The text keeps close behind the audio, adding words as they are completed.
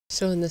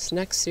So in this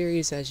next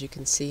series, as you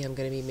can see, I'm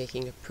going to be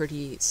making a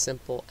pretty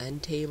simple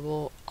end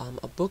table.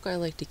 A book I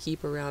like to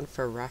keep around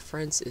for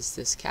reference is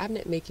this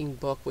cabinet making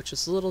book, which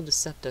is a little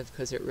deceptive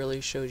because it really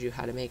shows you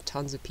how to make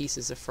tons of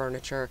pieces of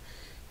furniture.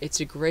 It's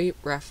a great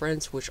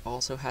reference, which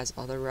also has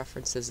other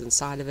references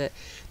inside of it.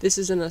 This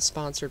isn't a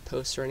sponsored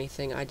post or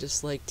anything. I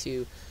just like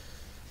to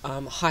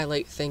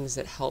highlight things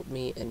that help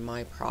me in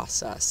my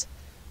process.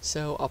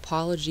 So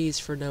apologies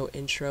for no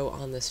intro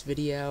on this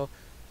video.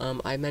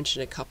 I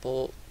mentioned a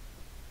couple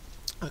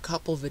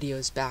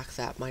videos back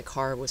that my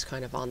car was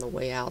kind of on the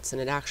way outs,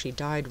 and it actually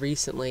died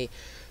recently.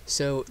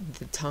 So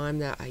the time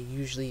that I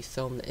usually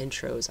film the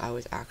intros, I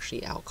was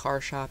actually out car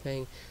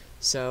shopping.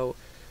 So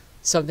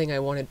something I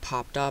wanted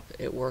popped up,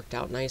 it worked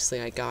out nicely,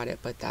 I got it,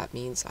 but that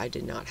means I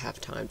did not have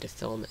time to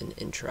film an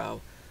intro.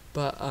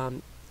 But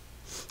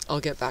I'll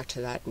get back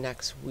to that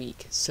next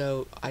week.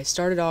 So I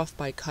started off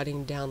by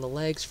cutting down the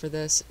legs for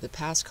this. The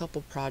past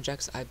couple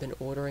projects I've been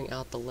ordering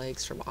out the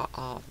legs from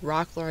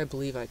Rockler. I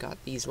believe I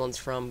got these ones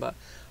from, but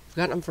I've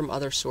gotten them from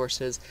other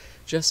sources.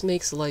 Just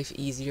makes life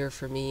easier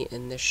for me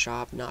in this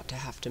shop not to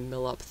have to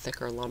mill up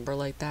thicker lumber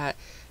like that.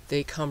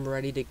 They come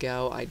ready to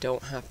go. I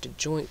don't have to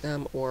joint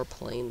them or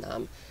plane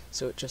them,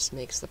 so it just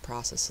makes the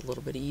process a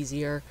little bit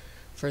easier.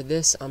 For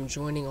this, I'm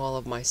joining all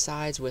of my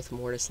sides with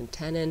mortise and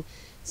tenon.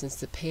 Since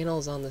the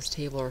panels on this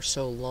table are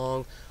so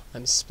long,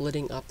 I'm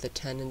splitting up the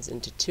tenons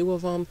into two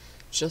of them,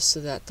 just so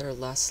that they're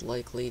less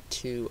likely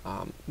to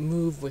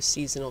move with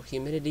seasonal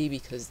humidity,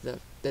 because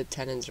the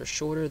tenons are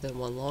shorter than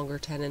one longer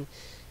tenon,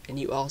 and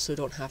you also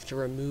don't have to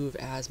remove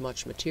as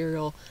much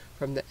material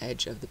from the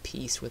edge of the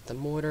piece with the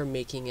mortar,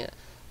 making it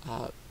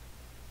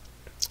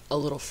a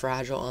little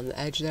fragile on the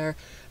edge there,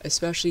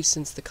 especially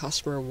since the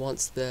customer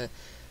wants the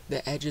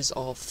edges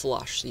all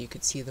flush, so you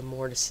could see the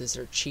mortises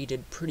are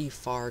cheated pretty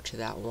far to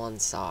that one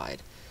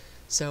side.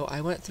 So I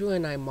went through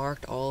and I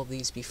marked all of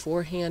these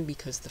beforehand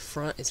because the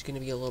front is going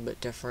to be a little bit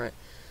different.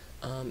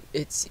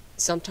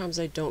 Sometimes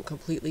I don't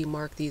completely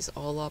mark these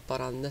all up, but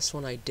on this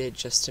one I did,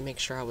 just to make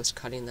sure I was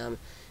cutting them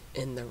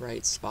in the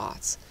right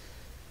spots.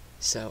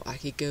 So I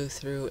could go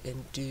through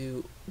and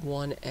do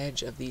one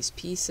edge of these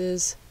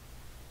pieces.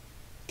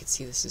 You can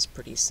see this is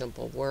pretty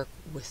simple work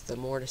with the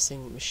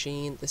mortising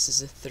machine. This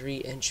is a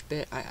 3-inch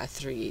bit,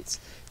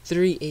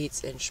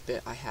 3/8 inch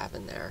bit I have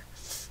in there.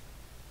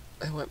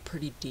 I went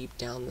pretty deep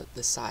down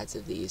the sides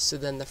of these. So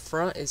then the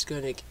front is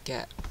going to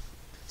get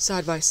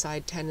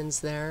side-by-side tenons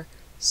there.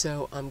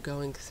 So I'm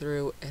going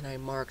through and I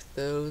marked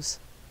those.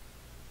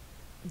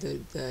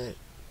 The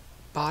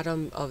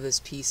bottom of this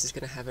piece is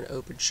going to have an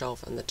open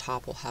shelf and the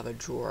top will have a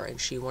drawer,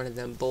 and she wanted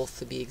them both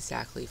to be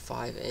exactly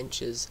 5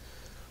 inches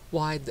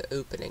wide, the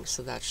opening,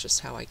 so that's just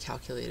how I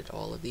calculated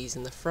all of these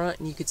in the front.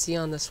 And you could see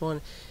on this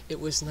one,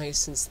 it was nice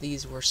since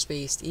these were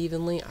spaced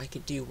evenly. I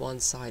could do one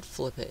side,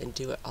 flip it, and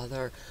do it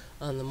other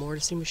on the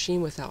mortising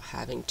machine without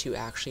having to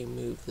actually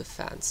move the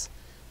fence.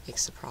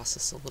 Makes the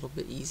process a little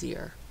bit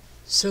easier.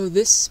 So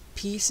this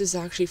piece is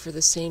actually for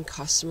the same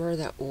customer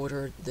that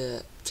ordered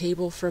the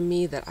table from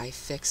me that I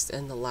fixed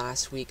in the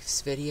last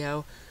week's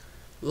video.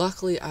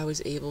 Luckily, I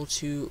was able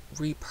to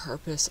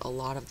repurpose a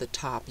lot of the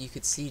top. You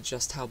could see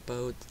just how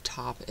bowed the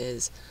top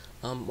is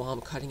while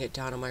I'm cutting it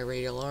down on my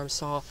radial arm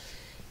saw.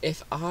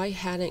 If I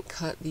hadn't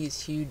cut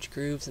these huge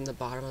grooves in the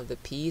bottom of the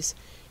piece,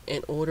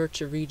 in order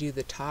to redo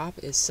the top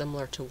is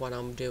similar to what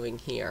I'm doing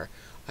here.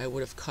 I would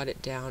have cut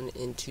it down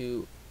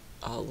into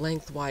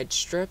lengthwise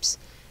strips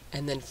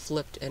and then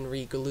flipped and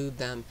re-glued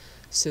them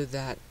so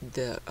that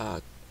the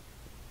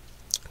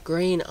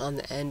grain on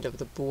the end of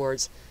the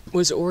boards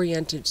was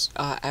oriented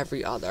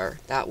every other.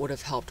 That would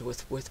have helped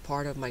with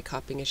part of my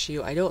cupping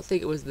issue. I don't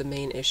think it was the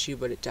main issue,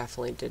 but it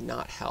definitely did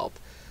not help.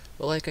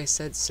 But like I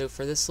said, so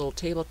for this little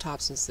tabletop,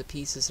 since the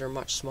pieces are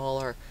much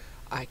smaller,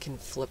 I can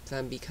flip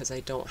them because I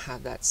don't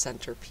have that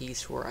center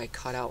piece where I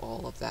cut out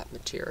all of that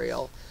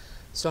material.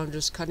 So I'm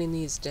just cutting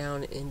these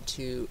down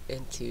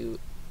into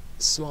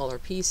smaller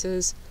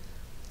pieces.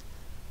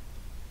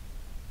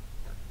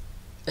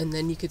 And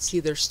then you can see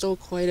there's still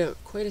quite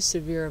a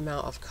severe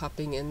amount of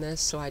cupping in this,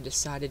 so I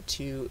decided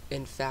to,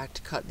 in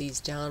fact, cut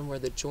these down where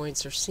the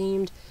joints are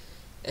seamed,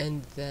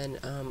 and then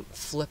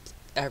flip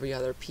every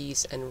other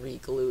piece and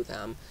re-glue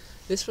them.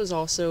 This was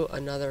also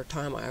another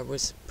time I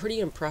was pretty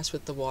impressed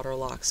with the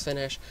Waterlox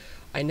finish.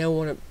 I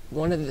know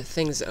one of the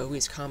things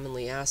always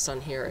commonly asked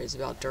on here is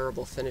about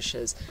durable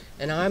finishes,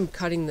 and I'm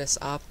cutting this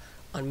up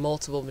on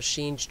multiple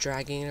machines,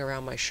 dragging it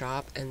around my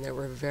shop, and there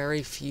were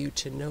very few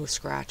to no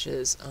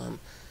scratches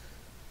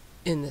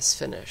in this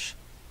finish.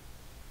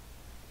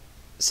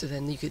 So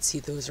then you could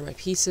see those are my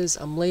pieces.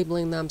 I'm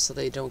labeling them so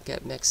they don't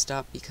get mixed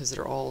up because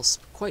they're all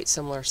quite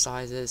similar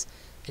sizes.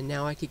 And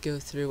now I could go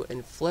through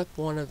and flip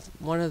one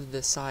of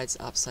the sides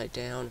upside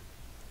down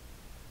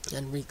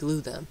and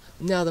re-glue them.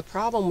 Now the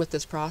problem with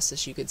this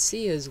process, you could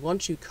see, is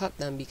once you cut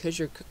them, because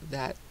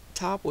that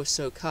top was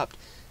so cupped,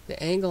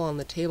 the angle on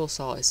the table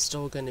saw is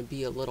still going to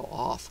be a little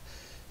off.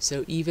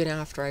 So even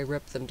after I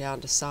rip them down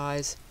to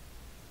size,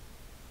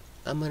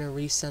 I'm going to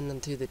resend them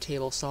through the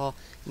table saw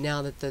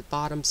now that the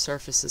bottom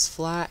surface is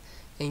flat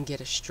and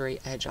get a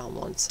straight edge on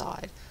one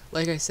side.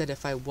 Like I said,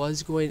 if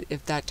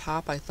that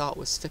top I thought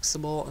was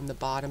fixable and the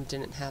bottom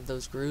didn't have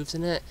those grooves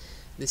in it,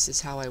 this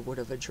is how I would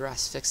have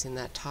addressed fixing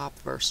that top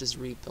versus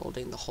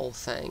rebuilding the whole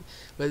thing.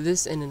 But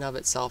this in and of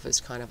itself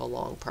is kind of a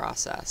long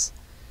process.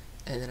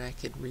 And then I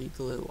could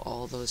re-glue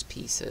all those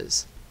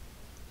pieces.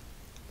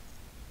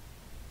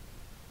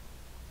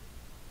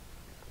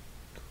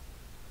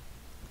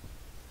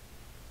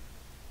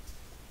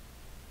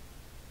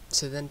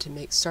 So then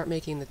to start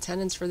making the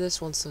tenons for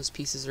this, once those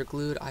pieces are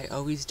glued, I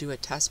always do a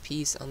test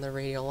piece on the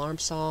radial arm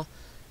saw.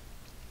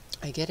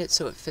 I get it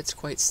so it fits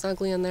quite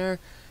snugly in there.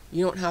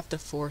 You don't have to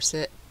force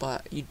it,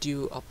 but you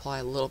do apply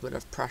a little bit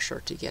of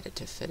pressure to get it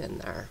to fit in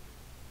there.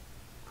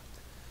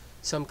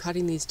 So I'm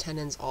cutting these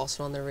tenons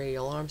also on the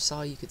radial arm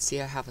saw. You can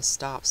see I have a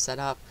stop set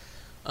up.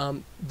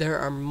 There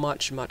are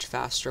much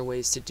faster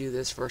ways to do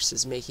this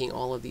versus making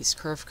all of these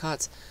curve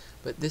cuts,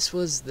 but this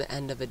was the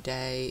end of a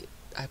day.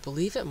 I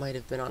believe it might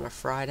have been on a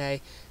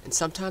Friday, and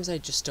sometimes I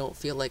just don't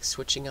feel like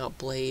switching out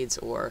blades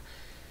or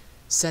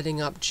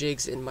setting up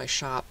jigs in my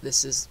shop.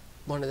 This is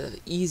one of the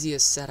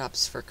easiest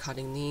setups for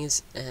cutting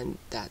these, and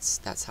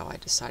that's how I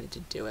decided to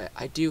do it.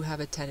 I do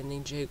have a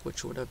tenoning jig,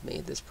 which would have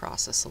made this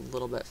process a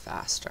little bit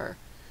faster.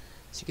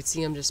 So you can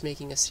see I'm just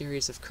making a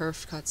series of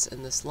curved cuts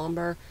in this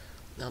lumber.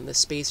 The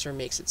spacer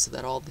makes it so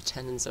that all the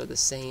tenons are the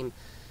same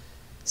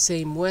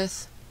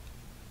width.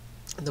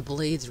 The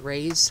blade's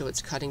raised so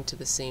it's cutting to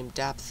the same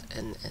depth,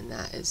 and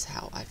that is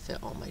how I fit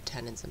all my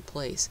tenons in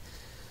place.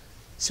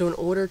 So in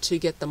order to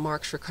get the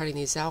marks for cutting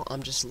these out,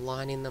 I'm just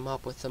lining them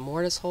up with the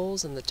mortise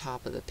holes in the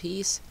top of the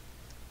piece,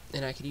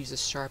 and I could use a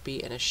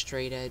Sharpie and a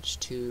straight edge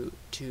to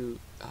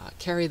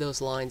carry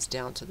those lines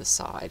down to the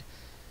side.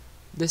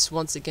 This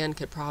once again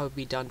could probably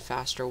be done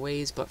faster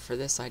ways, but for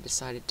this I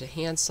decided to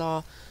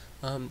handsaw.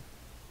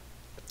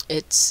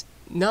 It's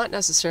not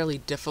necessarily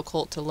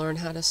difficult to learn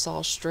how to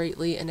saw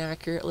straightly and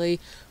accurately,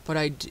 but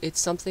it's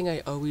something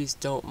I always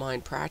don't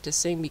mind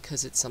practicing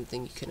because it's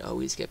something you can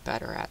always get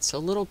better at. So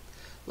little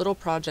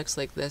projects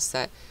like this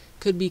that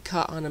could be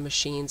cut on a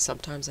machine,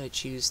 sometimes I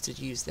choose to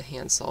use the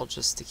handsaw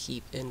just to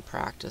keep in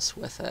practice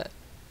with it.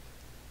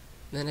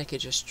 And then I could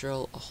just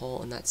drill a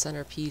hole in that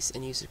center piece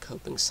and use a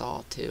coping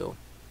saw to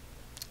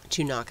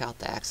knock out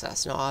the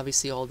excess. Now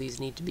obviously all these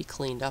need to be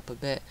cleaned up a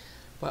bit,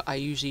 but I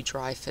usually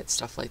dry fit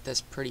stuff like this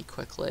pretty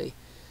quickly.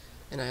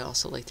 And I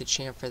also like to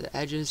chamfer the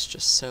edges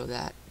just so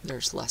that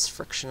there's less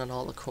friction on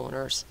all the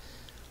corners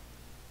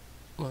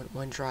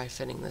when dry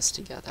fitting this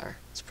together.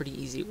 It's pretty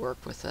easy work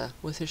with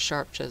a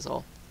sharp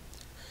chisel.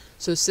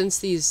 So since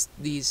these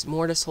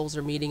mortise holes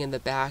are meeting in the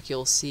back,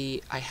 you'll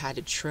see I had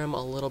to trim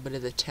a little bit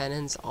of the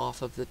tenons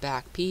off of the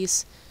back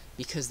piece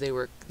because they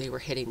were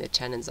hitting the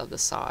tenons of the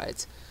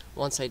sides.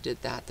 Once I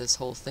did that, this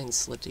whole thing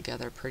slid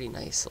together pretty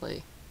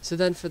nicely. So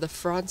then for the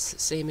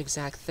fronts, same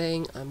exact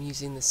thing. I'm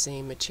using the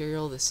same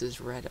material. This is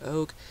red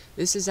oak.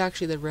 This is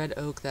actually the red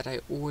oak that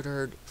I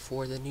ordered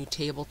for the new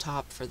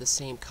tabletop for the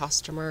same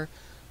customer.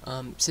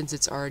 Since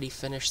it's already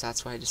finished,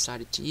 that's what I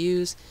decided to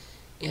use.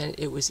 And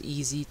it was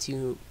easy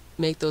to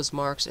make those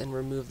marks and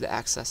remove the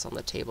excess on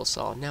the table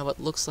saw. Now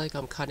it looks like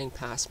I'm cutting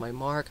past my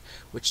mark,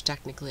 which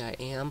technically I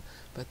am,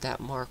 but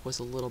that mark was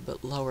a little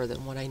bit lower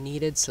than what I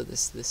needed, so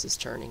this is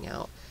turning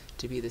out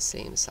to be the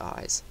same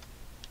size.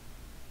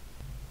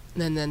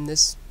 And then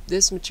this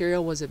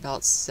material was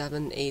about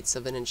 7/8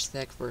 of an inch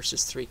thick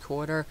versus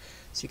 3/4.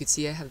 So you can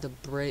see I have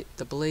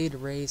the blade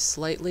raised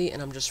slightly,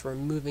 and I'm just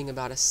removing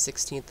about a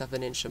 1/16 of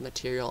an inch of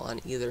material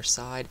on either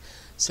side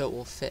so it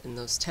will fit in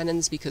those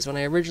tenons, because when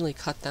I originally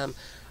cut them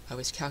I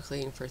was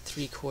calculating for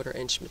 3/4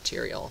 inch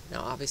material.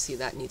 Now obviously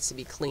that needs to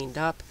be cleaned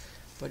up,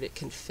 but it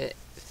can fit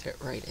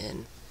right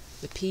in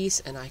the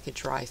piece, and I could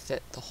dry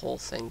fit the whole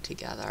thing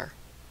together.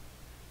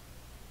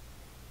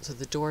 So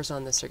the doors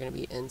on this are going to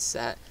be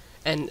inset.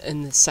 And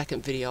in the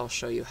second video I'll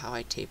show you how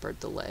I tapered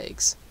the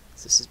legs.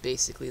 So this is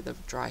basically the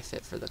dry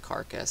fit for the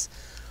carcass.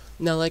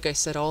 Now like I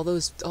said, all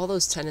those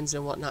tenons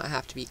and whatnot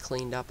have to be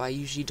cleaned up. I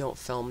usually don't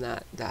film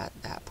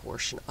that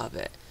portion of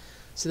it.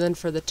 So then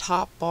for the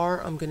top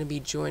bar, I'm going to be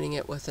joining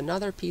it with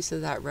another piece of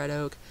that red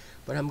oak,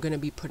 but I'm going to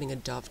be putting a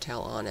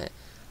dovetail on it.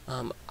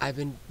 I've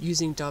been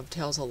using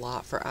dovetails a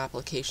lot for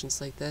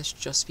applications like this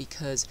just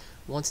because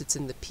once it's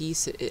in the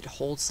piece, it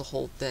holds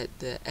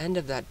the end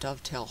of that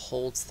dovetail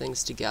holds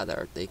things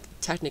together. They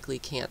technically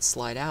can't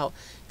slide out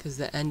because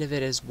the end of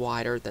it is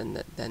wider than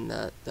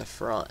the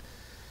front.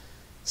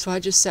 So I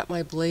just set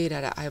my blade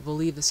at I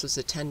believe this was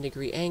a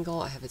 10-degree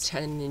angle. I have a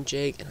tenoning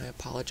jig, and I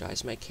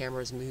apologize, my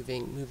camera is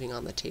moving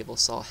on the table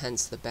saw,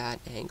 hence the bad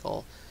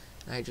angle.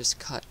 And I just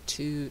cut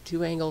two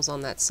angles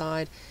on that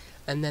side,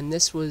 and then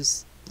this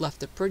was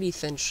left a pretty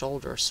thin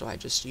shoulder, so I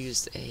just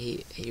used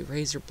a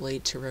razor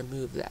blade to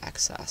remove the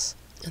excess,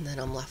 and then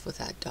I'm left with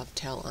that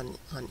dovetail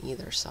on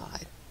either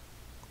side.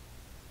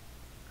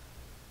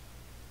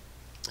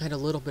 I had a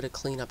little bit of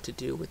cleanup to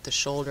do with the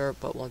shoulder,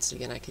 but once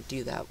again I could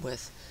do that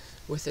with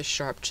a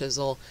sharp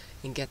chisel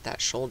and get that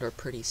shoulder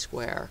pretty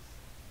square.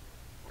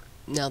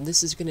 Now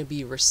this is going to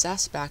be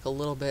recessed back a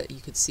little bit.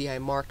 You can see I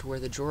marked where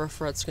the drawer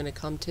foot's going to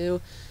come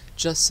to,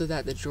 just so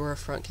that the drawer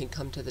front can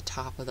come to the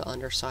top of the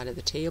underside of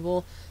the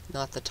table,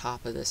 not the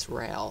top of this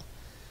rail.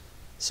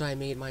 So I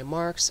made my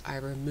marks. I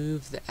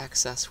removed the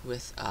excess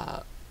with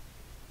a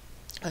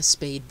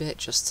spade bit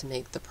just to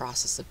make the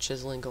process of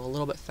chiseling go a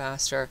little bit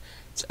faster.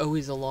 It's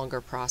always a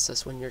longer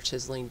process when you're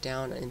chiseling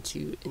down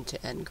into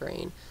end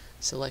grain.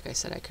 So like I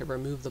said, I could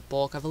remove the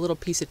bulk. I have a little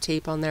piece of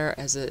tape on there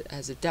as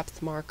a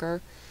depth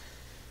marker,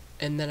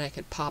 and then I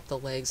could pop the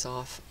legs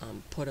off,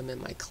 put them in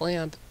my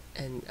clamp,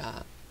 and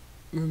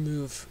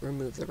remove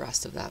the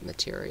rest of that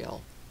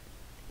material.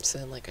 So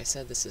then, like I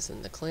said, this is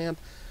in the clamp.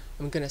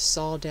 I'm going to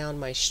saw down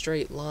my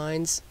straight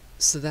lines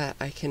so that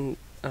I can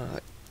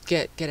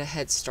get a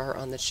head start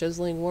on the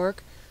chiseling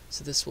work.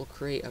 So this will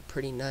create a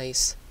pretty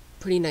nice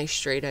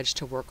straight edge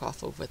to work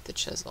off of with the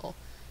chisel.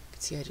 You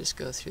can see I just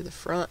go through the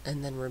front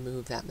and then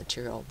remove that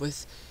material.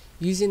 With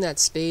using that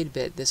spade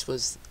bit, this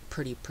was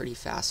pretty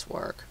fast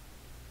work.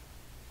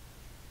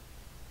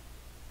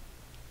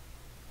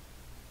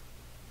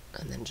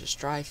 And then just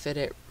dry fit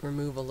it,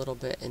 remove a little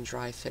bit, and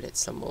dry fit it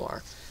some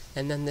more.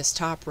 And then this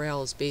top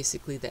rail is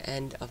basically the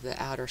end of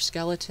the outer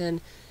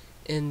skeleton.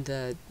 In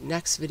the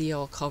next video,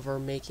 I'll cover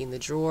making the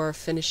drawer,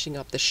 finishing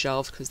up the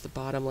shelf, because the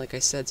bottom, like I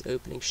said, is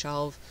opening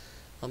shelf.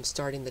 I'm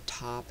starting the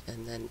top,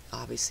 and then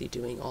obviously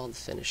doing all the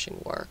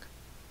finishing work.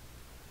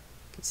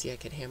 You can see I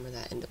can hammer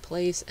that into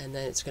place, and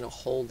then it's going to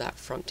hold that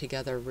front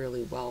together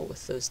really well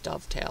with those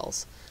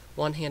dovetails.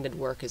 One-handed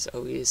work is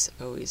always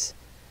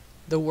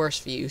the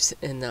worst views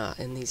in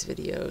these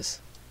videos.